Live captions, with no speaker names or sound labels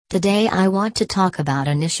Today I want to talk about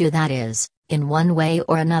an issue that is, in one way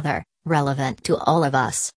or another, relevant to all of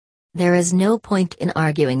us. There is no point in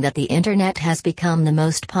arguing that the internet has become the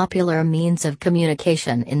most popular means of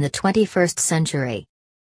communication in the 21st century.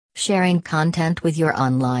 Sharing content with your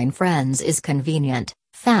online friends is convenient,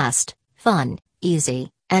 fast, fun, easy,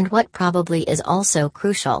 and what probably is also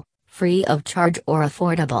crucial, free of charge or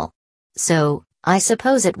affordable. So, I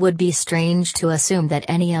suppose it would be strange to assume that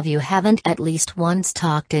any of you haven't at least once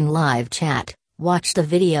talked in live chat, watched a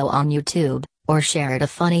video on YouTube, or shared a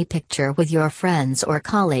funny picture with your friends or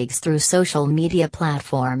colleagues through social media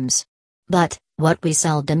platforms. But, what we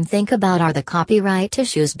seldom think about are the copyright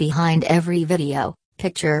issues behind every video,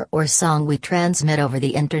 picture or song we transmit over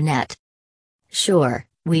the internet. Sure,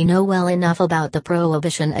 we know well enough about the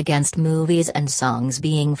prohibition against movies and songs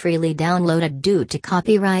being freely downloaded due to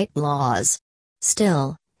copyright laws.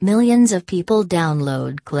 Still, millions of people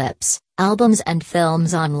download clips, albums and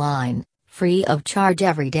films online, free of charge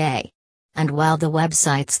every day. And while the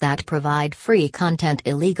websites that provide free content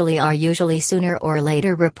illegally are usually sooner or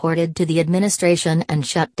later reported to the administration and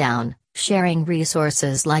shut down, sharing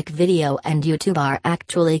resources like video and YouTube are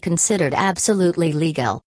actually considered absolutely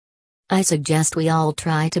legal. I suggest we all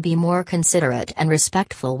try to be more considerate and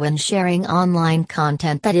respectful when sharing online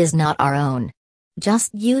content that is not our own.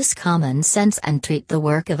 Just use common sense and treat the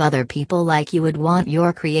work of other people like you would want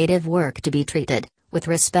your creative work to be treated, with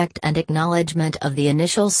respect and acknowledgement of the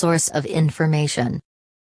initial source of information.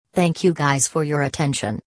 Thank you guys for your attention.